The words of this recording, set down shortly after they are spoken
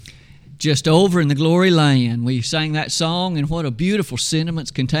just over in the glory land. We sang that song, and what a beautiful sentiments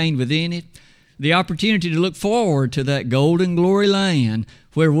contained within it. The opportunity to look forward to that golden glory land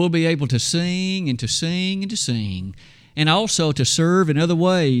where we'll be able to sing and to sing and to sing, and also to serve in other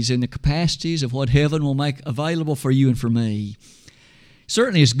ways in the capacities of what heaven will make available for you and for me.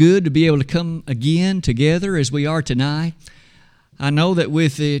 Certainly it's good to be able to come again together as we are tonight. I know that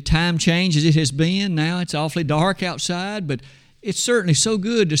with the time change as it has been, now it's awfully dark outside, but it's certainly so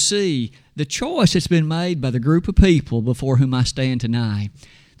good to see the choice that's been made by the group of people before whom I stand tonight.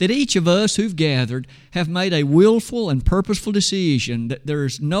 That each of us who've gathered have made a willful and purposeful decision that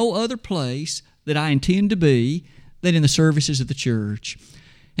there's no other place that I intend to be than in the services of the church.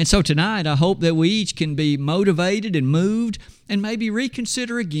 And so tonight I hope that we each can be motivated and moved and maybe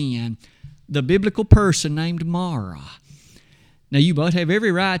reconsider again the biblical person named Mara. Now you both have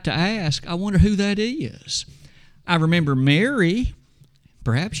every right to ask, I wonder who that is. I remember Mary.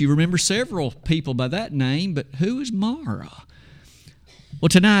 Perhaps you remember several people by that name, but who is Mara? Well,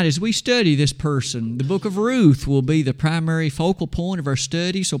 tonight as we study this person, the book of Ruth will be the primary focal point of our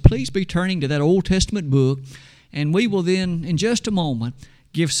study, so please be turning to that Old Testament book, and we will then, in just a moment,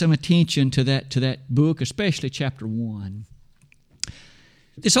 give some attention to that book, especially chapter 1.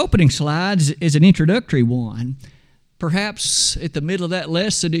 This opening slide is an introductory one. Perhaps at the middle of that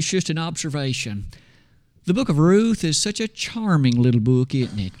lesson, it's just an observation. The book of Ruth is such a charming little book,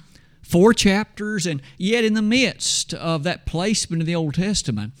 isn't it? 4 chapters, and yet in the midst of that placement in the Old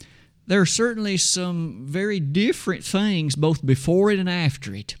Testament, there are certainly some very different things both before it and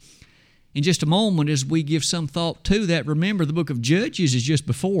after it. In just a moment, as we give some thought to that, remember the book of Judges is just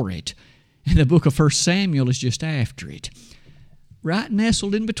before it, and the book of 1 Samuel is just after it. Right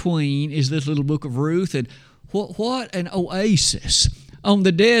nestled in between is this little book of Ruth, and what an oasis on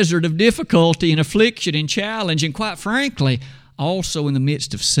the desert of difficulty and affliction and challenge, and quite frankly, also in the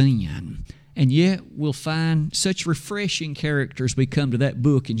midst of sin. And yet we'll find such refreshing character as we come to that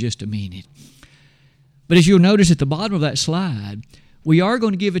book in just a minute. But as you'll notice at the bottom of that slide, we are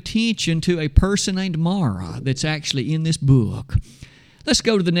going to give attention to a person named Mara that's actually in this book. Let's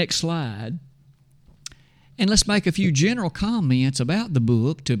go to the next slide, and let's make a few general comments about the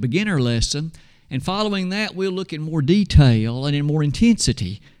book to begin our lesson. And following that, we'll look in more detail and in more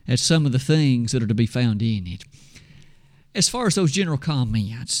intensity at some of the things that are to be found in it. As far as those general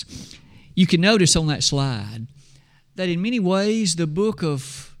comments, you can notice on that slide that in many ways the book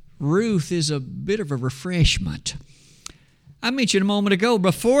of Ruth is a bit of a refreshment. I mentioned a moment ago,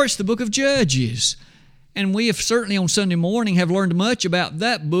 before it's the book of Judges. And we have certainly on Sunday morning have learned much about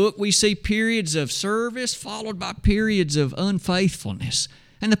that book. We see periods of service followed by periods of unfaithfulness.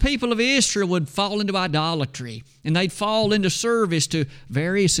 And the people of Israel would fall into idolatry, and they'd fall into service to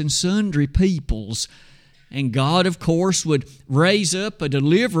various and sundry peoples. And God, of course, would raise up a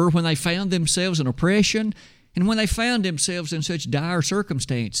deliverer when they found themselves in oppression and when they found themselves in such dire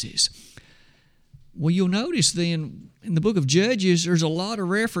circumstances. Well, you'll notice then in the book of Judges, there's a lot of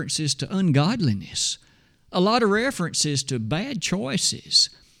references to ungodliness, a lot of references to bad choices,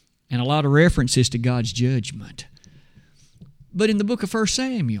 and a lot of references to God's judgment. But in the book of 1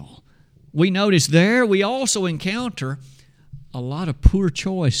 Samuel, we notice there we also encounter a lot of poor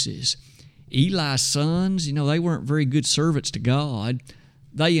choices. Eli's sons, they weren't very good servants to God.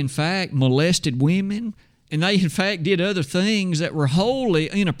 They, in fact, molested women, and they, in fact, did other things that were wholly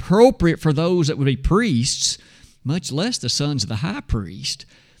inappropriate for those that would be priests, much less the sons of the high priest.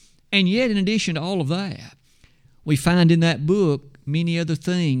 And yet, in addition to all of that, we find in that book many other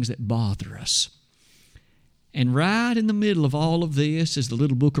things that bother us. And right in the middle of all of this is the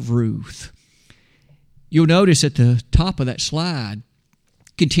little book of Ruth. You'll notice at the top of that slide,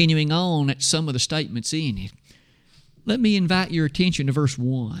 continuing on at some of the statements in it, let me invite your attention to verse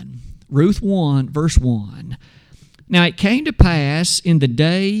 1. Ruth 1, verse 1. Now it came to pass in the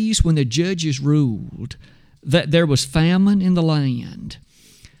days when the judges ruled that there was famine in the land.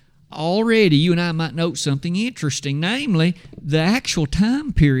 Already you and I might note something interesting, namely the actual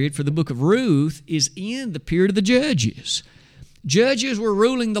time period for the book of Ruth is in the period of the Judges. Judges were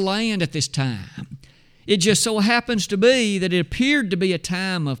ruling the land at this time. It just so happens to be that it appeared to be a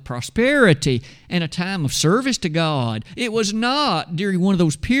time of prosperity and a time of service to God. It was not during one of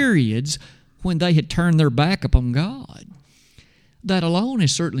those periods when they had turned their back upon God. That alone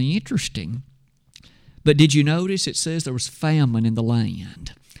is certainly interesting. But did you notice it says there was famine in the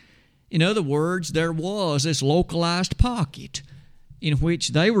land? In other words, there was this localized pocket in which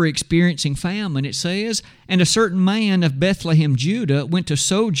they were experiencing famine. It says, and a certain man of Bethlehem, Judah, went to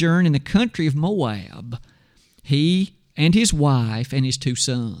sojourn in the country of Moab, he and his wife and his 2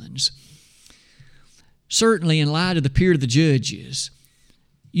 sons. Certainly, in light of the period of the Judges,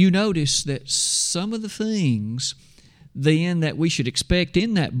 you notice that some of the things then that we should expect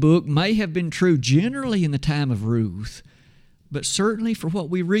in that book may have been true generally in the time of Ruth, but certainly for what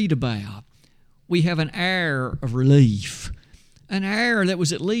we read about, we have an air of relief, an air that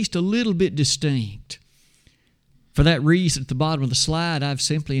was at least a little bit distinct. For that reason, at the bottom of the slide, I've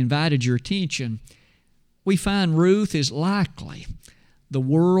simply invited your attention. We find Ruth is likely the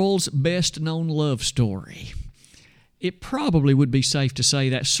world's best-known love story. It probably would be safe to say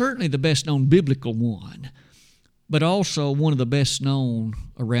that certainly the best-known biblical one, but also one of the best-known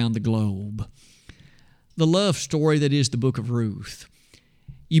around the globe. The love story that is the book of Ruth.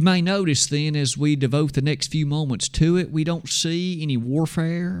 You may notice then as we devote the next few moments to it, we don't see any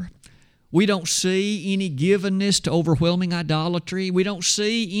warfare. We don't see any givenness to overwhelming idolatry. We don't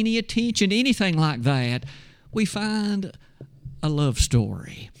see any attention to anything like that. We find a love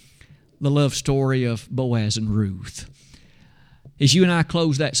story, the love story of Boaz and Ruth. As you and I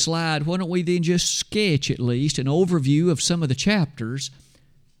close that slide, why don't we then just sketch at least an overview of some of the chapters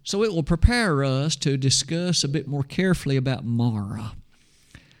so it will prepare us to discuss a bit more carefully about Mara.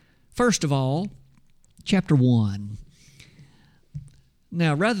 First of all, chapter 1.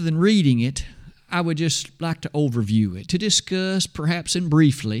 Now, rather than reading it, I would just like to overview it, to discuss, perhaps and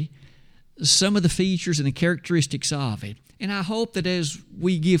briefly, some of the features and the characteristics of it. And I hope that as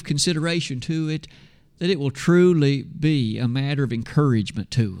we give consideration to it, that it will truly be a matter of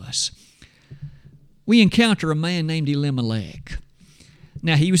encouragement to us. We encounter a man named Elimelech.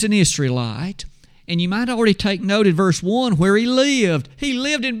 Now, he was an Israelite, and you might already take note in verse 1 where he lived. He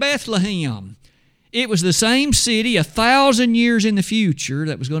lived in Bethlehem. It was the same city 1,000 years in the future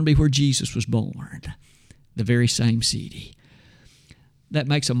that was going to be where Jesus was born. The very same city. That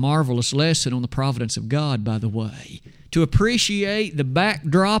makes a marvelous lesson on the providence of God, by the way. To appreciate the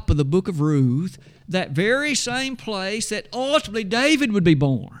backdrop of the book of Ruth, that very same place that ultimately David would be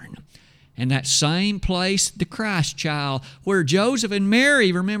born. And that same place, the Christ child, where Joseph and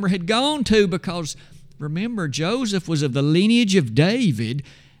Mary, remember, had gone to because, remember, Joseph was of the lineage of David,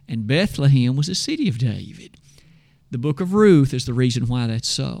 and Bethlehem was the city of David. The book of Ruth is the reason why that's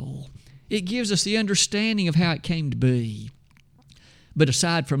so. It gives us the understanding of how it came to be. But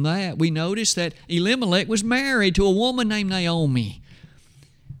aside from that, we notice that Elimelech was married to a woman named Naomi.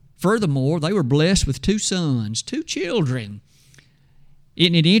 Furthermore, they were blessed with 2 sons, 2 children.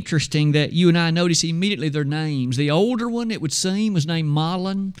 Isn't it interesting that you and I notice immediately their names? The older one, it would seem, was named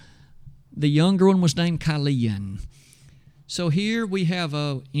Mahlon. The younger one was named Chilion. So here we have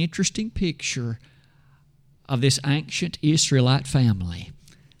an interesting picture of this ancient Israelite family.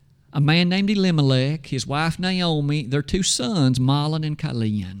 A man named Elimelech, his wife Naomi, their 2 sons, Mahlon and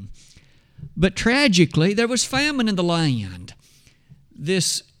Chilion. But tragically, there was famine in the land.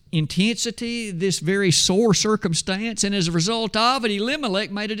 This intensity, this very sore circumstance, and as a result of it,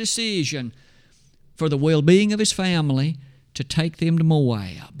 Elimelech made a decision for the well-being of his family to take them to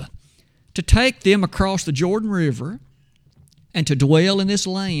Moab, to take them across the Jordan River, and to dwell in this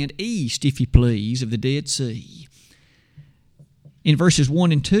land east, if you please, of the Dead Sea. In verses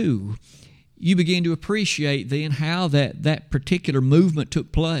 1 and 2, you begin to appreciate then how that particular movement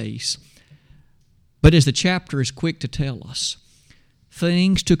took place. But as the chapter is quick to tell us,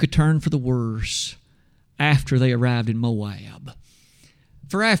 things took a turn for the worse after they arrived in Moab.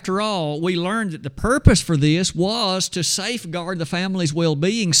 For after all, we learned that the purpose for this was to safeguard the family's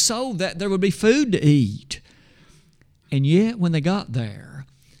well-being so that there would be food to eat. And yet, when they got there,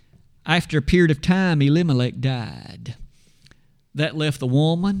 after a period of time, Elimelech died. That left the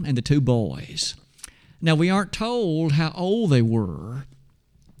woman and the 2 boys. Now, we aren't told how old they were,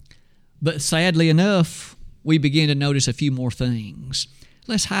 but sadly enough, we begin to notice a few more things.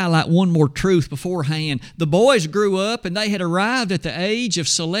 Let's highlight one more truth beforehand. The boys grew up and they had arrived at the age of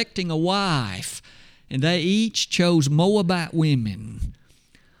selecting a wife, and they each chose Moabite women.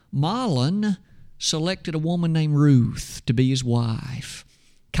 Mahlon selected a woman named Ruth to be his wife.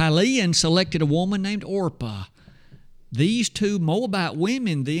 Chilion selected a woman named Orpah. These 2 Moabite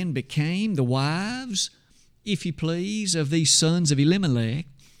women then became the wives, if you please, of these sons of Elimelech.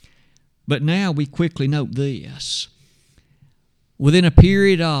 But now we quickly note this. Within a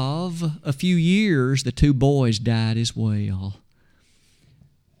period of a few years, the 2 boys died as well.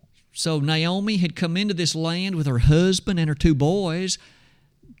 So Naomi had come into this land with her husband and her 2 boys.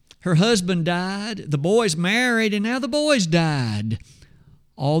 Her husband died, the boys married, and now the boys died.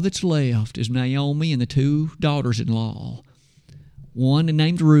 All that's left is Naomi and the 2 daughters-in-law. One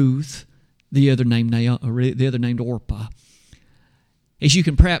named Ruth, the other named Orpah. As you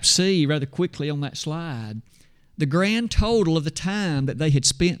can perhaps see rather quickly on that slide, the grand total of the time that they had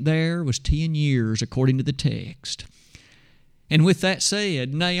spent there was 10 years, according to the text. And with that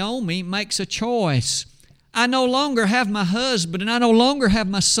said, Naomi makes a choice. I no longer have my husband, and I no longer have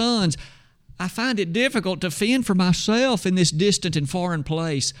my sons. I find it difficult to fend for myself in this distant and foreign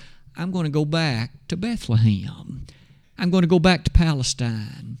place. I'm going to go back to Bethlehem. I'm going to go back to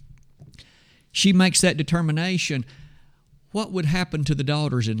Palestine. She makes that determination. What would happen to the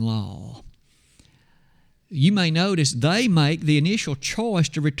daughters-in-law? You may notice they make the initial choice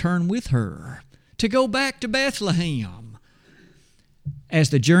to return with her, to go back to Bethlehem. As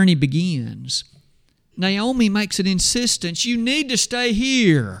the journey begins, Naomi makes an insistence. You need to stay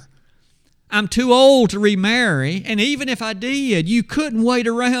here. I'm too old to remarry, and even if I did, you couldn't wait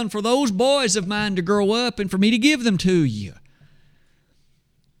around for those boys of mine to grow up and for me to give them to you.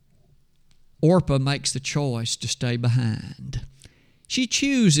 Orpah makes the choice to stay behind. She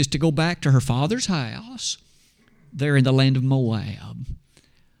chooses to go back to her father's house there in the land of Moab.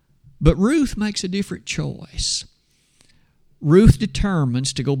 But Ruth makes a different choice. Ruth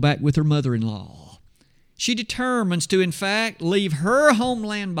determines to go back with her mother-in-law. She determines to, in fact, leave her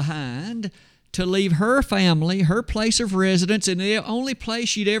homeland behind, to leave her family, her place of residence, and the only place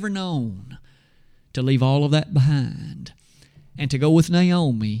she'd ever known, to leave all of that behind, and to go with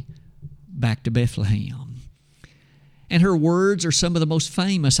Naomi back to Bethlehem. And her words are some of the most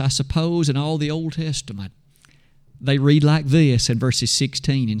famous, I suppose, in all the Old Testament. They read like this in verses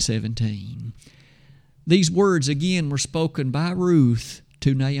 16 and 17. These words again were spoken by Ruth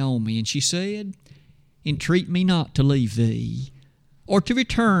to Naomi, and she said, Entreat me not to leave thee, or to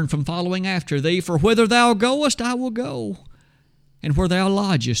return from following after thee, for whither thou goest I will go, and where thou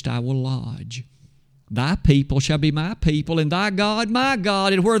lodgest I will lodge. Thy people shall be my people, and thy God my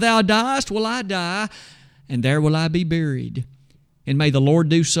God, and where thou diest will I die, and there will I be buried. And may the Lord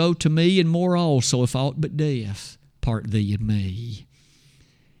do so to me, and more also, if aught but death part thee and me.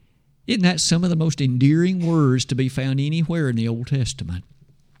 Isn't that some of the most endearing words to be found anywhere in the Old Testament?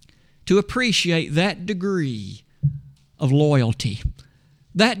 To appreciate that degree of loyalty,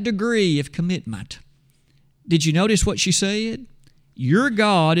 that degree of commitment. Did you notice what she said? Your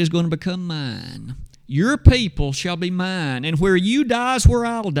God is going to become mine. Your people shall be mine, and where you die is where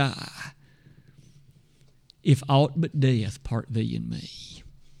I'll die. If aught but death part thee and me.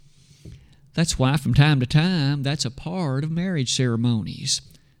 That's why from time to time that's a part of marriage ceremonies.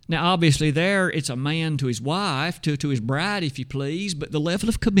 Now obviously there it's a man to his wife, to his bride if you please, but the level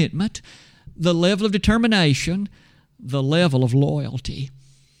of commitment, the level of determination, the level of loyalty.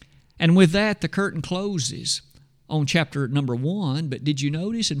 And with that the curtain closes on chapter number 1, but did you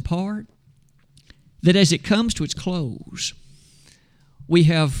notice in part that as it comes to its close, we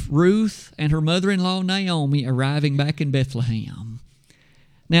have Ruth and her mother-in-law Naomi arriving back in Bethlehem.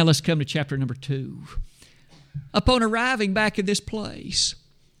 Now let's come to chapter number 2. Upon arriving back in this place,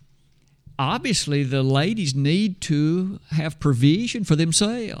 obviously the ladies need to have provision for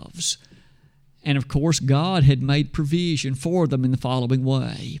themselves. And of course God had made provision for them in the following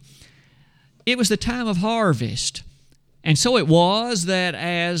way. It was the time of harvest. And so it was that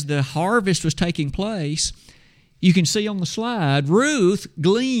as the harvest was taking place, you can see on the slide, Ruth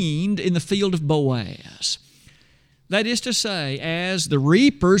gleaned in the field of Boaz. That is to say, as the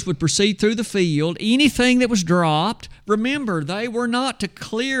reapers would proceed through the field, anything that was dropped, remember, they were not to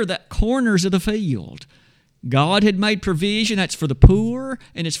clear the corners of the field. God had made provision, that's for the poor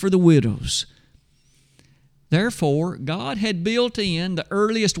and it's for the widows. Therefore, God had built in the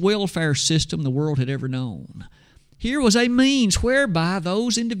earliest welfare system the world had ever known. Here was a means whereby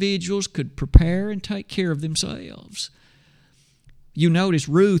those individuals could prepare and take care of themselves. You notice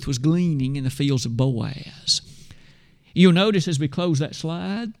Ruth was gleaning in the fields of Boaz. You'll notice as we close that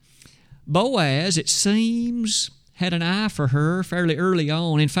slide, Boaz, it seems, had an eye for her fairly early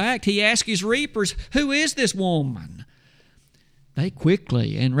on. In fact, he asked his reapers, who is this woman? They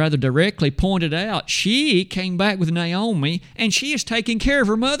quickly and rather directly pointed out, she came back with Naomi and she is taking care of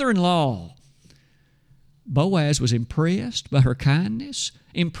her mother-in-law. Boaz was impressed by her kindness,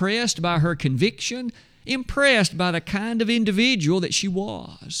 impressed by her conviction, impressed by the kind of individual that she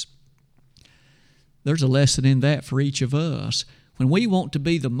was. There's a lesson in that for each of us. When we want to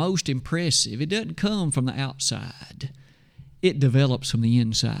be the most impressive, it doesn't come from the outside. It develops from the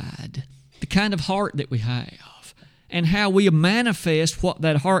inside. The kind of heart that we have and how we manifest what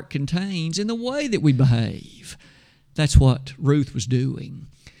that heart contains in the way that we behave. That's what Ruth was doing.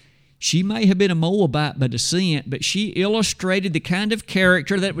 She may have been a Moabite by descent, but she illustrated the kind of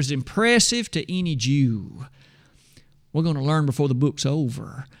character that was impressive to any Jew. We're going to learn before the book's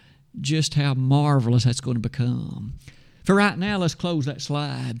over just how marvelous that's going to become. For right now, let's close that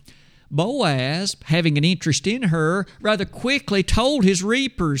slide. Boaz, having an interest in her, rather quickly told his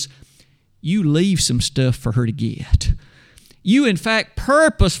reapers, you leave some stuff for her to get. You, in fact,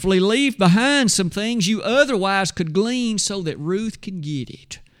 purposefully leave behind some things you otherwise could glean so that Ruth can get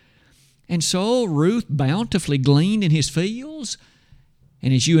it. And so Ruth bountifully gleaned in his fields.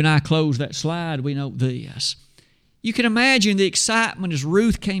 And as you and I close that slide, we note this. You can imagine the excitement as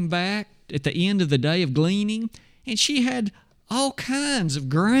Ruth came back at the end of the day of gleaning, and she had all kinds of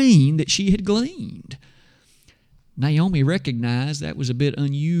grain that she had gleaned. Naomi recognized that was a bit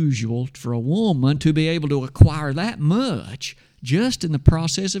unusual for a woman to be able to acquire that much just in the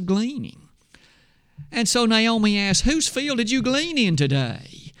process of gleaning. And so Naomi asked, "Whose field did you glean in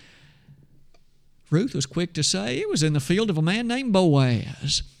today?" Ruth was quick to say, "It was in the field of a man named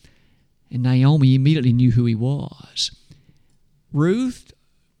Boaz." And Naomi immediately knew who he was. "Ruth,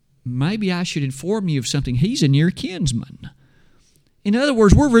 maybe I should inform you of something. He's a near kinsman. In other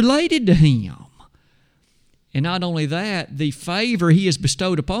words, we're related to him. And not only that, the favor he has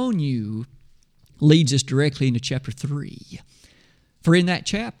bestowed upon you leads us directly into chapter 3. For in that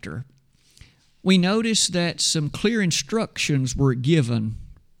chapter, we notice that some clear instructions were given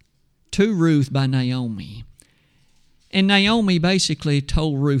to Ruth by Naomi. And Naomi basically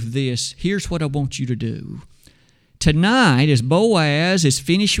told Ruth this: "Here's what I want you to do. Tonight, as Boaz is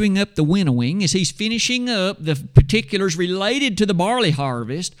finishing up the winnowing, as he's finishing up the particulars related to the barley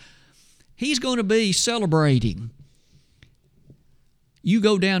harvest, he's going to be celebrating. You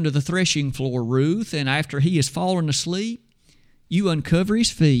go down to the threshing floor, Ruth, and after he has fallen asleep, you uncover his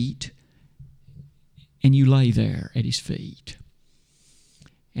feet and you lay there at his feet.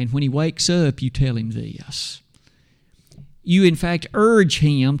 And when he wakes up, you tell him this. You, in fact, urge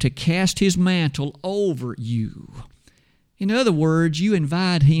him to cast his mantle over you. In other words, you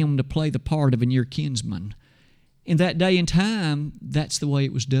invite him to play the part of a near kinsman. In that day and time, that's the way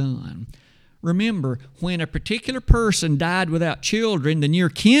it was done. Remember, when a particular person died without children, the near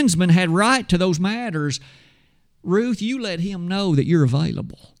kinsman had right to those matters. Ruth, you let him know that you're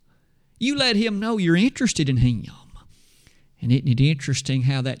available. You let him know you're interested in him. And isn't it interesting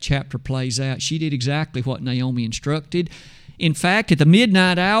how that chapter plays out? She did exactly what Naomi instructed. In fact, at the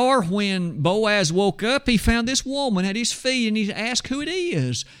midnight hour, when Boaz woke up, he found this woman at his feet, and he asked who it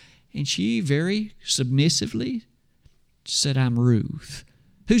is. And she very submissively said, "I'm Ruth,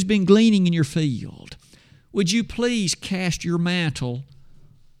 who's been gleaning in your field. Would you please cast your mantle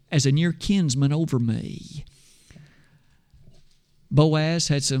as a near kinsman over me?" Boaz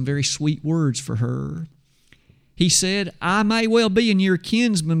had some very sweet words for her. He said, "I may well be a near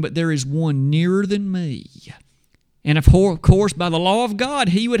kinsman, but there is one nearer than me. And of course, by the law of God,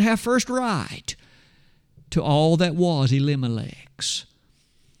 he would have first right to all that was Elimelech's."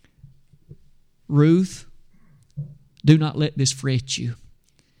 Ruth, do not let this fret you.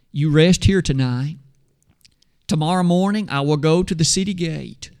 You rest here tonight. Tomorrow morning, I will go to the city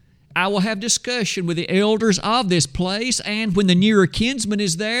gate. I will have discussion with the elders of this place, and when the nearer kinsman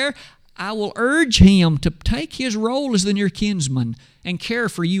is there, I will urge him to take his role as the near kinsman and care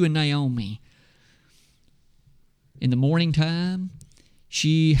for you and Naomi. In the morning time,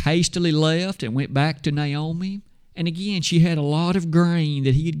 she hastily left and went back to Naomi, and again she had a lot of grain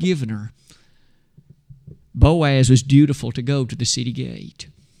that he had given her. Boaz was dutiful to go to the city gate.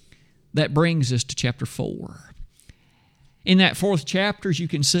 That brings us to chapter 4. In that 4th chapter, as you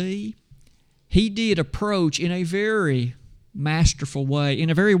can see, he did approach in a very masterful way, in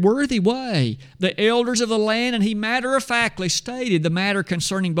a very worthy way, the elders of the land, and he matter-of-factly stated the matter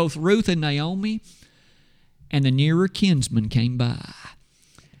concerning both Ruth and Naomi, and the nearer kinsman came by.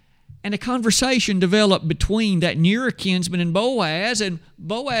 And a conversation developed between that nearer kinsman and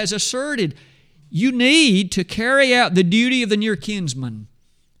Boaz asserted, "You need to carry out the duty of the near kinsman."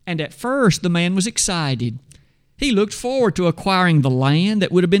 And at first, the man was excited. He looked forward to acquiring the land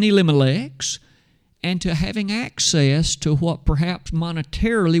that would have been Elimelech's and to having access to what perhaps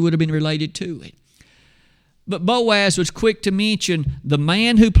monetarily would have been related to it. But Boaz was quick to mention the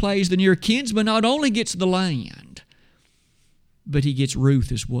man who plays the near kinsman not only gets the land, but he gets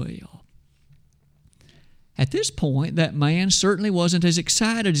Ruth as well. At this point, that man certainly wasn't as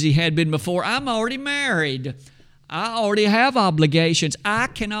excited as he had been before. "I'm already married. I already have obligations. I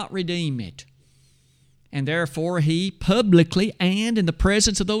cannot redeem it." And therefore he publicly and in the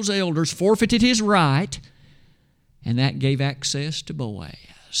presence of those elders forfeited his right, and that gave access to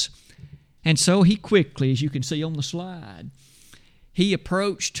Boaz. And so he quickly, as you can see on the slide, he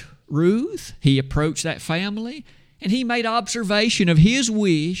approached Ruth, he approached that family, and he made observation of his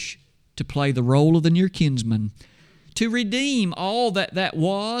wish to play the role of the near kinsman, to redeem all that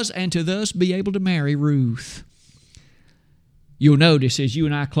was, and to thus be able to marry Ruth. You'll notice as you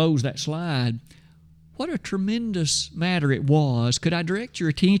and I close that slide, what a tremendous matter it was. Could I direct your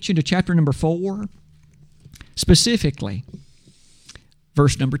attention to chapter number 4? Specifically,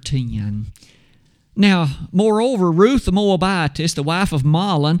 verse number 10. Now, moreover, Ruth the Moabitess, the wife of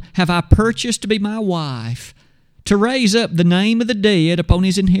Mahlon, have I purchased to be my wife, to raise up the name of the dead upon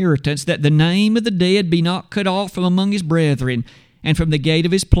his inheritance, that the name of the dead be not cut off from among his brethren, and from the gate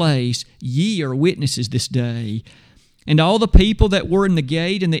of his place. Ye are witnesses this day. And all the people that were in the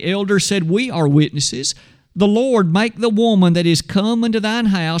gate and the elders said, We are witnesses. The Lord make the woman that is come into thine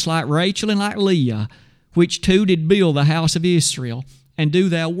house like Rachel and like Leah, which two did build the house of Israel, and do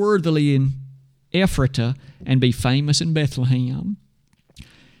thou worthily in Ephratah, and be famous in Bethlehem.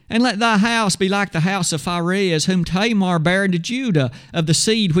 And let thy house be like the house of Pharez, whom Tamar bare unto Judah, of the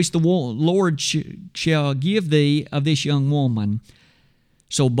seed which the Lord shall give thee of this young woman.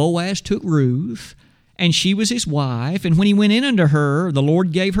 So Boaz took Ruth, and she was his wife, and when he went in unto her, the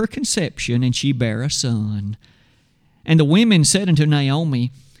Lord gave her conception, and she bare a son. And the women said unto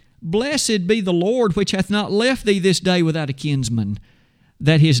Naomi, Blessed be the Lord, which hath not left thee this day without a kinsman,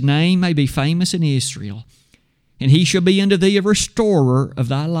 that his name may be famous in Israel. And he shall be unto thee a restorer of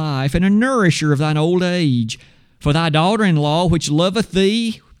thy life, and a nourisher of thine old age. For thy daughter-in-law, which loveth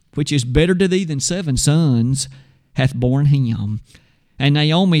thee, which is better to thee than 7 sons, hath borne him. And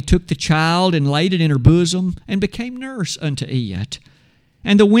Naomi took the child, and laid it in her bosom, and became nurse unto it.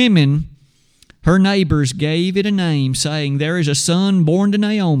 And the women, her neighbors, gave it a name, saying, There is a son born to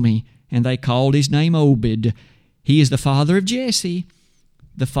Naomi. And they called his name Obed. He is the father of Jesse,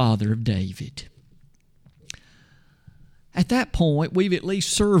 the father of David. At that point, we've at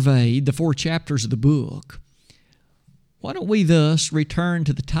least surveyed the 4 chapters of the book. Why don't we thus return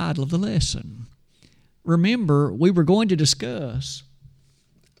to the title of the lesson? Remember, we were going to discuss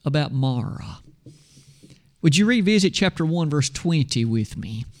about Mara. Would you revisit chapter 1, verse 20 with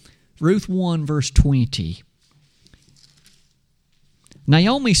me? Ruth 1, verse 20.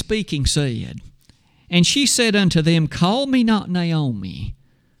 Naomi speaking said, And she said unto them, Call me not Naomi,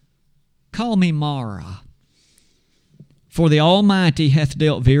 call me Mara, for the Almighty hath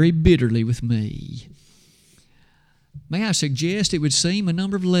dealt very bitterly with me. May I suggest it would seem a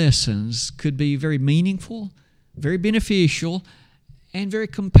number of lessons could be very meaningful, very beneficial, and very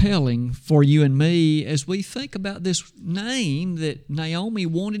compelling for you and me as we think about this name that Naomi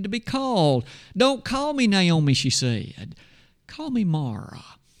wanted to be called. Don't call me Naomi, she said. Call me Mara.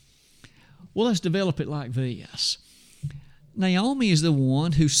 Well, let's develop it like this. Naomi is the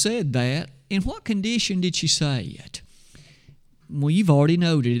one who said that. In what condition did she say it? Well, you've already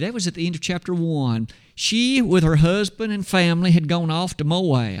noted it. That was at the end of chapter 1. She, with her husband and family, had gone off to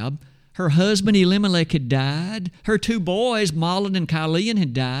Moab. Her husband Elimelech had died. Her 2 boys, Mahlon and Chilion,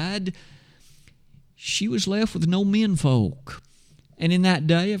 had died. She was left with no menfolk. And in that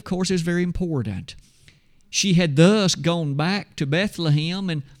day, of course, it was very important. She had thus gone back to Bethlehem,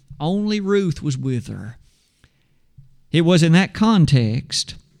 and only Ruth was with her. It was in that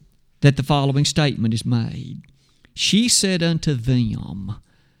context that the following statement is made. She said unto them,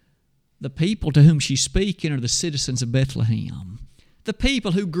 the people to whom she's speaking are the citizens of Bethlehem, the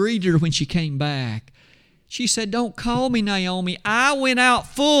people who greeted her when she came back. She said, don't call me Naomi. I went out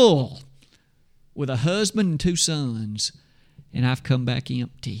full with a husband and 2 sons, and I've come back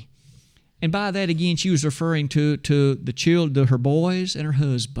empty. And by that, again, she was referring to the children, her boys and her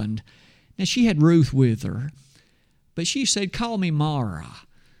husband. Now, she had Ruth with her, but she said, call me Mara.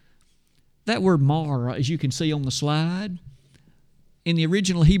 That word Mara, as you can see on the slide, in the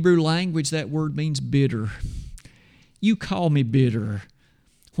original Hebrew language, that word means bitter. You call me bitter.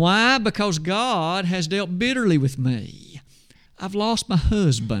 Why? Because God has dealt bitterly with me. I've lost my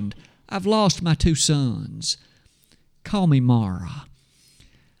husband. I've lost my 2 sons. Call me Mara.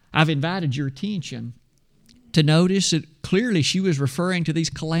 I've invited your attention to notice that clearly she was referring to these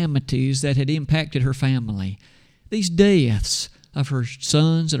calamities that had impacted her family, these deaths of her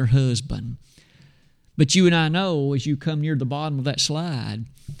sons and her husband. But you and I know, as you come near the bottom of that slide,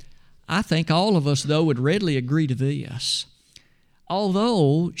 I think all of us, though, would readily agree to this.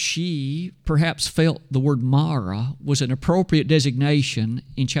 Although she perhaps felt the word Mara was an appropriate designation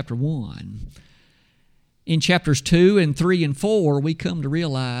in chapter 1, in chapters 2 and 3 and 4, we come to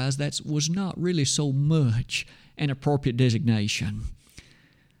realize that was not really so much an appropriate designation.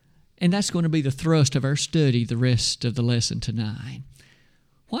 And that's going to be the thrust of our study the rest of the lesson tonight.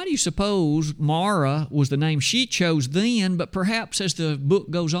 Why do you suppose Mara was the name she chose then, but perhaps as the book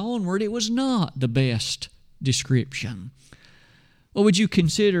goes onward, it was not the best description? Well, would you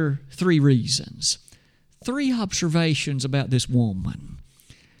consider 3 reasons? 3 observations about this woman.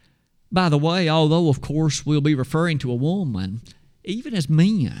 By the way, although, of course, we'll be referring to a woman, even as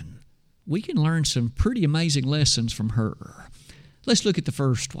men, we can learn some pretty amazing lessons from her. Let's look at the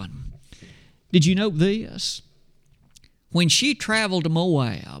first one. Did you note this? When she traveled to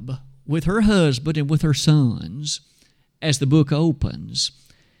Moab with her husband and with her sons, as the book opens,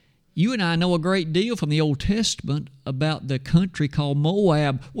 you and I know a great deal from the Old Testament about the country called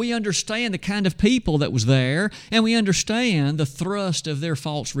Moab. We understand the kind of people that was there, and we understand the thrust of their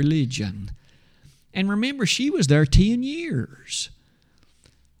false religion. And remember, she was there 10 years.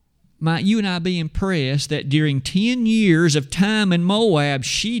 Might you and I be impressed that during 10 years of time in Moab,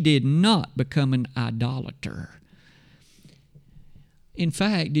 she did not become an idolater. In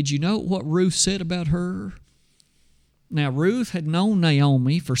fact, did you know what Ruth said about her? Now, Ruth had known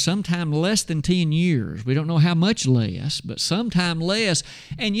Naomi for sometime less than 10 years. We don't know how much less, but sometime less.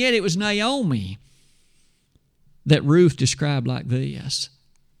 And yet it was Naomi that Ruth described like this: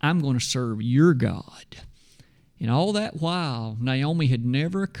 I'm going to serve your God. And all that while, Naomi had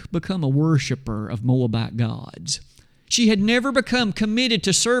never become a worshiper of Moabite gods. She had never become committed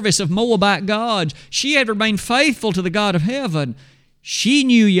to service of Moabite gods. She had remained faithful to the God of heaven. She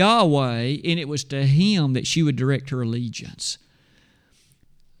knew Yahweh, and it was to Him that she would direct her allegiance.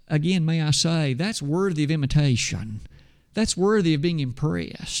 Again, may I say, that's worthy of imitation. That's worthy of being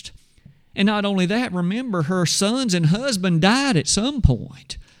impressed. And not only that, remember, her sons and husband died at some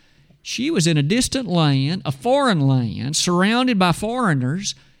point. She was in a distant land, a foreign land, surrounded by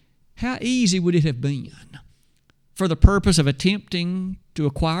foreigners. How easy would it have been for the purpose of attempting to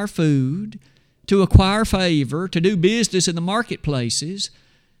acquire food, to acquire favor, to do business in the marketplaces,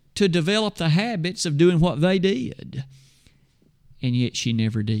 to develop the habits of doing what they did? And yet she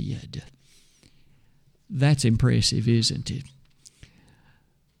never did. That's impressive, isn't it?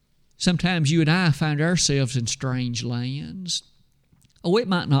 Sometimes you and I find ourselves in strange lands. Oh, it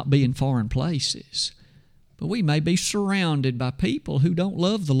might not be in foreign places, but we may be surrounded by people who don't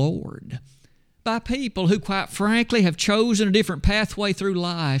love the Lord, by people who, quite frankly, have chosen a different pathway through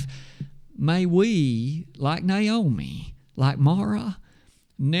life. May we, like Naomi, like Mara,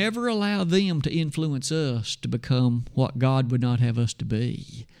 never allow them to influence us to become what God would not have us to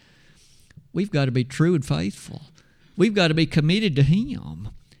be. We've got to be true and faithful. We've got to be committed to Him.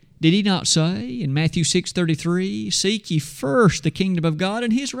 Did He not say in Matthew 6:33, "Seek ye first the kingdom of God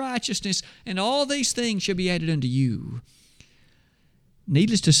and His righteousness, and all these things shall be added unto you"?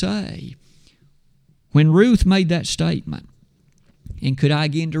 Needless to say, when Ruth made that statement, and could I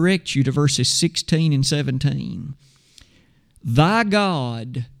again direct you to verses 16 and 17, "Thy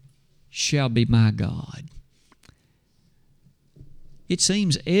God shall be my God." It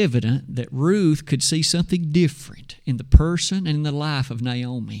seems evident that Ruth could see something different in the person and in the life of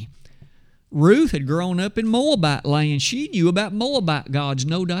Naomi. Ruth had grown up in Moabite land. She knew about Moabite gods,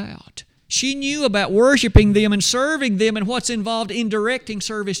 no doubt. She knew about worshiping them and serving them and what's involved in directing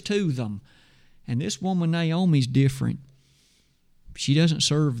service to them. And this woman, Naomi's different. She doesn't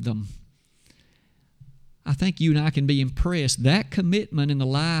serve them. I think you and I can be impressed. That commitment in the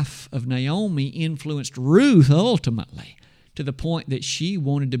life of Naomi influenced Ruth ultimately, to the point that she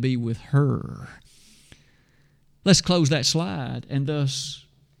wanted to be with her. Let's close that slide and thus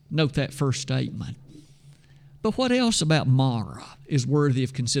note that first statement. But what else about Mara is worthy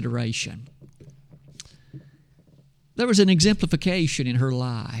of consideration? There was an exemplification in her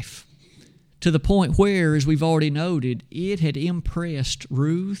life to the point where, as we've already noted, it had impressed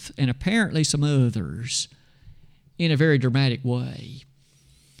Ruth and apparently some others in a very dramatic way.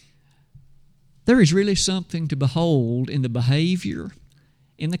 There is really something to behold in the behavior,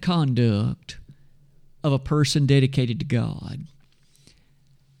 in the conduct of a person dedicated to God.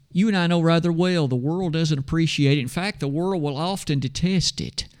 You and I know rather well the world doesn't appreciate it. In fact, the world will often detest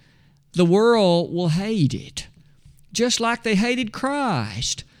it. The world will hate it, just like they hated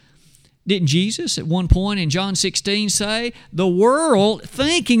Christ. Didn't Jesus at one point in John 16 say, "The world,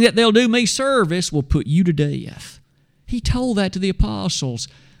 thinking that they'll do me service, will put you to death"? He told that to the apostles.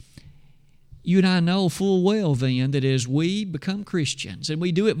 You and I know full well then that as we become Christians, and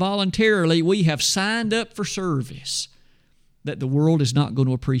we do it voluntarily, we have signed up for service that the world is not going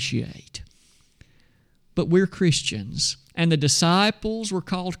to appreciate. But we're Christians, and the disciples were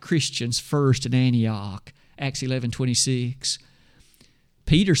called Christians first in Antioch, Acts 11:26.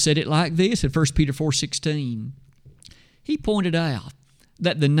 Peter said it like this in 1 Peter 4:16. He pointed out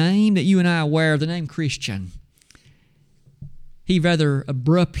that the name that you and I wear, the name Christian, he rather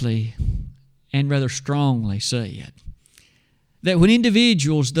abruptly and rather strongly said that when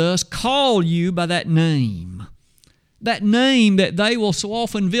individuals thus call you by that name that they will so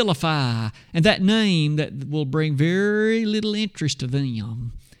often vilify, and that name that will bring very little interest to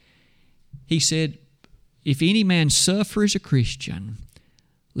them, he said, if any man suffer as a Christian,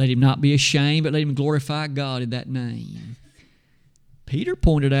 let him not be ashamed, but let him glorify God in that name. Peter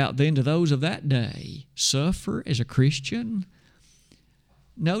pointed out then to those of that day, suffer as a Christian.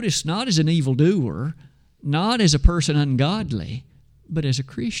 Notice, not as an evildoer, not as a person ungodly, but as a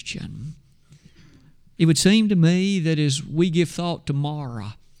Christian. It would seem to me that as we give thought to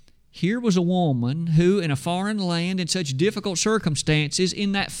Mara, here was a woman who, in a foreign land, in such difficult circumstances,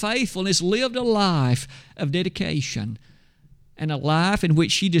 in that faithfulness, lived a life of dedication, and a life in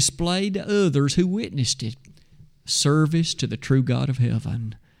which she displayed to others who witnessed it service to the true God of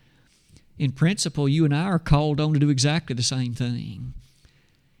heaven. In principle, you and I are called on to do exactly the same thing.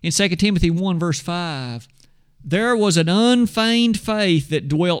 In 2 Timothy 1 verse 5, there was an unfeigned faith that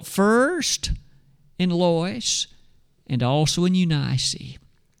dwelt first in Lois and also in Eunice.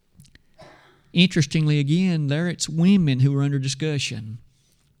 Interestingly, again, there it's women who are under discussion.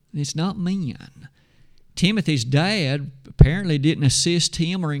 It's not men. Timothy's dad apparently didn't assist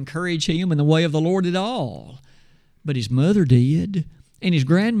him or encourage him in the way of the Lord at all. But his mother did, and his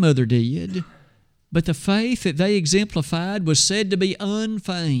grandmother did. But the faith that they exemplified was said to be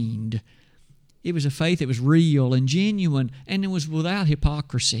unfeigned. It was a faith that was real and genuine, and it was without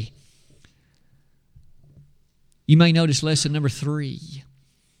hypocrisy. You may notice lesson number 3.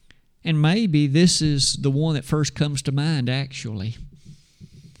 And maybe this is the one that first comes to mind, actually.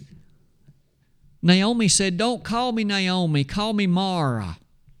 Naomi said, "Don't call me Naomi, call me Mara,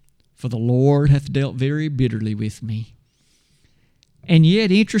 for the Lord hath dealt very bitterly with me." And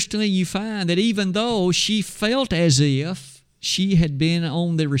yet, interestingly, you find that even though she felt as if she had been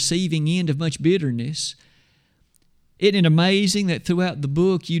on the receiving end of much bitterness, isn't it amazing that throughout the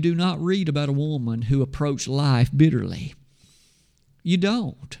book you do not read about a woman who approached life bitterly? You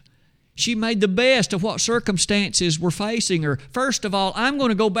don't. She made the best of what circumstances were facing her. First of all, I'm going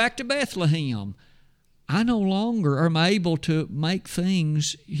to go back to Bethlehem. I no longer am able to make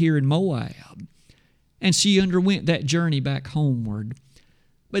things here in Moab. And she underwent that journey back homeward.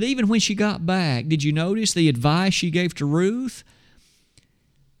 But even when she got back, did you notice the advice she gave to Ruth?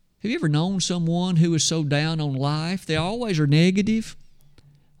 Have you ever known someone who is so down on life? They always are negative.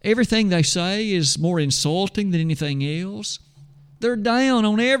 Everything they say is more insulting than anything else. They're down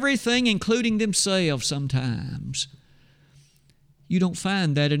on everything, including themselves sometimes. You don't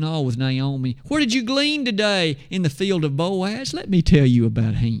find that at all with Naomi. Where did you glean today? In the field of Boaz? Let me tell you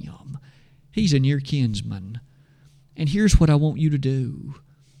about him. He's a near kinsman. And here's what I want you to do.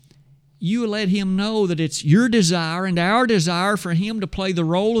 You let him know that it's your desire and our desire for him to play the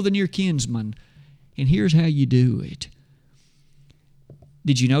role of the near kinsman. And here's how you do it.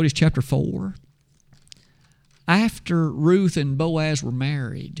 Did you notice chapter 4? After Ruth and Boaz were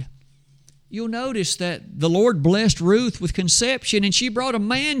married, you'll notice that the Lord blessed Ruth with conception, and she brought a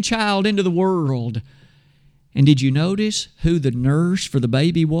man-child into the world. And did you notice who the nurse for the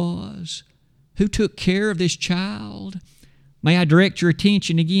baby was? Who took care of this child? May I direct your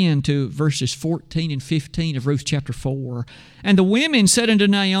attention again to verses 14 and 15 of Ruth chapter 4. And the women said unto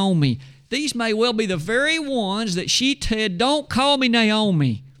Naomi, these may well be the very ones that she said, don't call me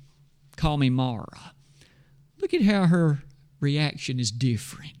Naomi, call me Mara. Look at how her reaction is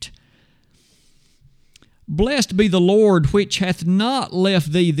different. Blessed be the Lord, which hath not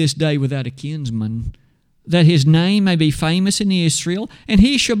left thee this day without a kinsman, that his name may be famous in Israel, and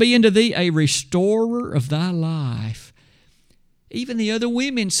he shall be unto thee a restorer of thy life. Even the other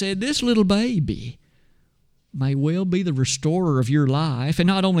women said, this little baby may well be the restorer of your life, and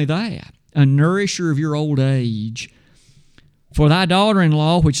not only that, a nourisher of your old age. For thy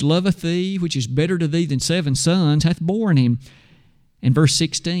daughter-in-law, which loveth thee, which is better to thee than 7 sons, hath borne him. And verse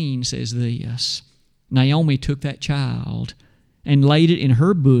 16 says this, Naomi took that child and laid it in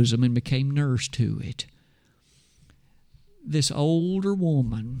her bosom and became nurse to it. This older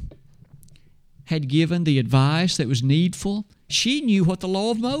woman had given the advice that was needful. She knew what the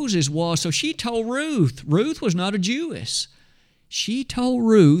law of Moses was, so she told Ruth. Ruth was not a Jewess. She told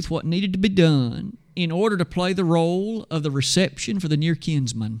Ruth what needed to be done in order to play the role of the reception for the near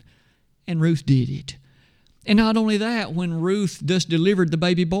kinsman. And Ruth did it. And not only that, when Ruth thus delivered the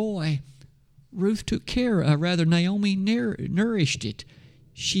baby boy, Ruth took care of, Naomi nourished it.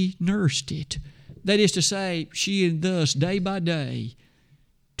 She nursed it. That is to say, she thus, day by day,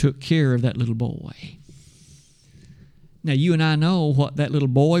 took care of that little boy. Now, you and I know what that little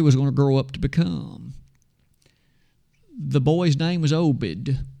boy was going to grow up to become. The boy's name was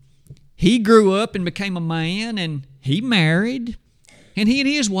Obed. He grew up and became a man, and he married, and he and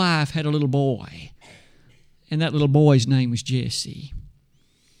his wife had a little boy. And that little boy's name was Jesse.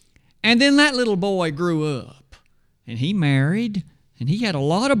 And then that little boy grew up, and he married, and he had a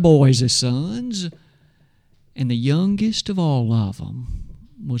lot of boys as sons. And the youngest of all of them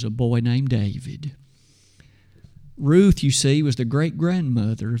was a boy named David. Ruth, you see, was the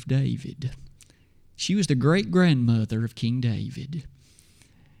great-grandmother of David. She was the great-grandmother of King David.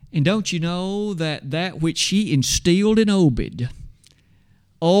 And don't you know that which she instilled in Obed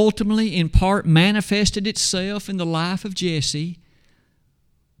ultimately in part manifested itself in the life of Jesse?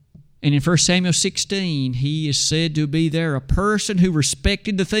 And in 1 Samuel 16, he is said to be there a person who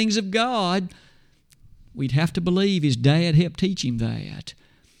respected the things of God. We'd have to believe his dad helped teach him that.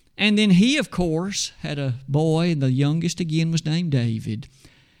 And then he, of course, had a boy, and the youngest again was named David.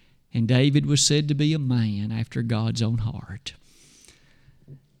 And David was said to be a man after God's own heart.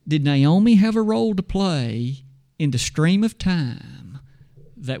 Did Naomi have a role to play in the stream of time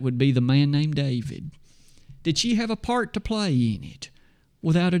that would be the man named David? Did she have a part to play in it?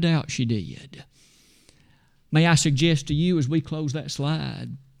 Without a doubt she did. May I suggest to you as we close that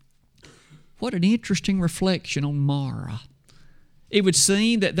slide, what an interesting reflection on Mara. It would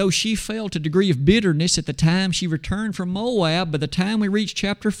seem that though she felt a degree of bitterness at the time she returned from Moab, by the time we reached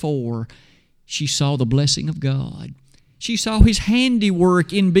chapter 4, she saw the blessing of God. She saw His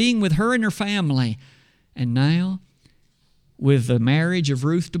handiwork in being with her and her family. And now, with the marriage of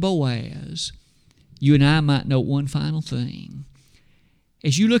Ruth to Boaz, you and I might note one final thing.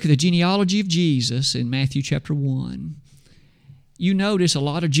 As you look at the genealogy of Jesus in Matthew chapter 1, you notice a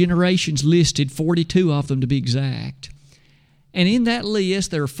lot of generations listed, 42 of them to be exact. And in that list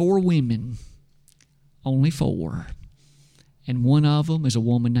there are 4 women, only 4. And one of them is a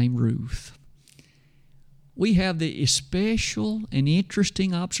woman named Ruth. We have the special and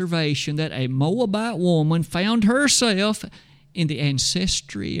interesting observation that a Moabite woman found herself in the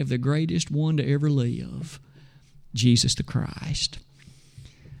ancestry of the greatest one to ever live, Jesus the Christ.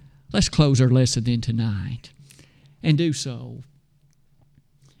 Let's close our lesson then tonight and do so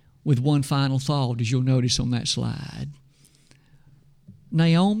with one final thought, as you'll notice on that slide.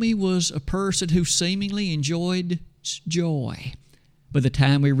 Naomi was a person who seemingly enjoyed joy by the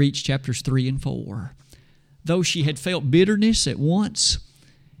time we reached chapters 3 and 4. Though she had felt bitterness at once,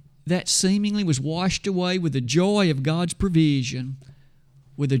 that seemingly was washed away with the joy of God's provision,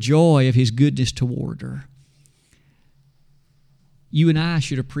 with the joy of His goodness toward her. You and I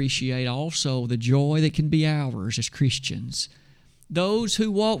should appreciate also the joy that can be ours as Christians. Those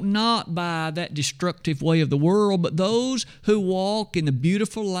who walk not by that destructive way of the world, but those who walk in the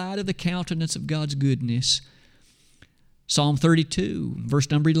beautiful light of the countenance of God's goodness. Psalm 32,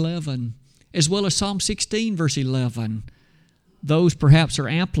 verse number 11, as well as Psalm 16, verse 11. Those perhaps are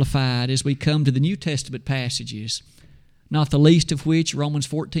amplified as we come to the New Testament passages, not the least of which Romans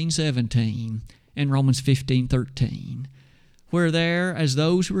 14:17 and Romans 15:13. Where there, as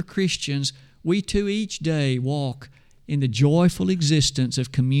those who are Christians, we too each day walk in the joyful existence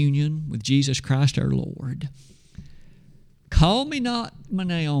of communion with Jesus Christ our Lord. Call me not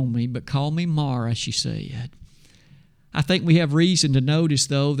Naomi, but call me Mara, she said. I think we have reason to notice,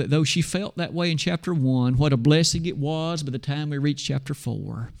 though, that though she felt that way in chapter 1, what a blessing it was by the time we reached chapter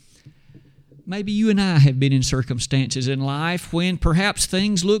 4. Maybe you and I have been in circumstances in life when perhaps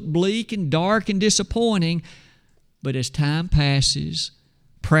things look bleak and dark and disappointing, but as time passes,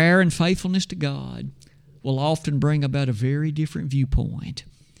 prayer and faithfulness to God will often bring about a very different viewpoint.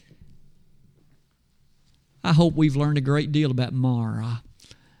 I hope we've learned a great deal about Mara.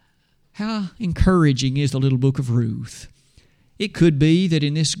 How encouraging is the little book of Ruth. It could be that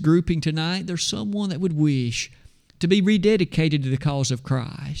in this grouping tonight there's someone that would wish to be rededicated to the cause of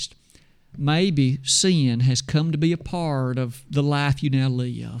Christ. Maybe sin has come to be a part of the life you now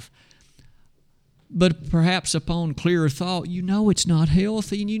live. But perhaps upon clearer thought, you know it's not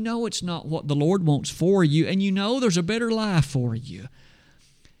healthy, and you know it's not what the Lord wants for you, and you know there's a better life for you.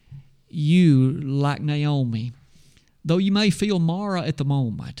 You, like Naomi, though you may feel Mara at the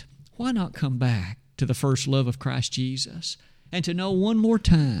moment, why not come back to the first love of Christ Jesus and to know one more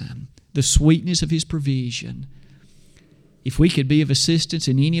time the sweetness of His provision? If we could be of assistance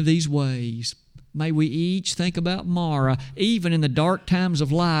in any of these ways, may we each think about Mara, even in the dark times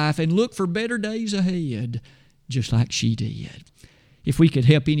of life, and look for better days ahead, just like she did. If we could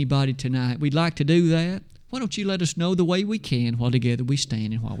help anybody tonight, we'd like to do that. Why don't you let us know the way we can while together we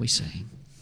stand and while we sing.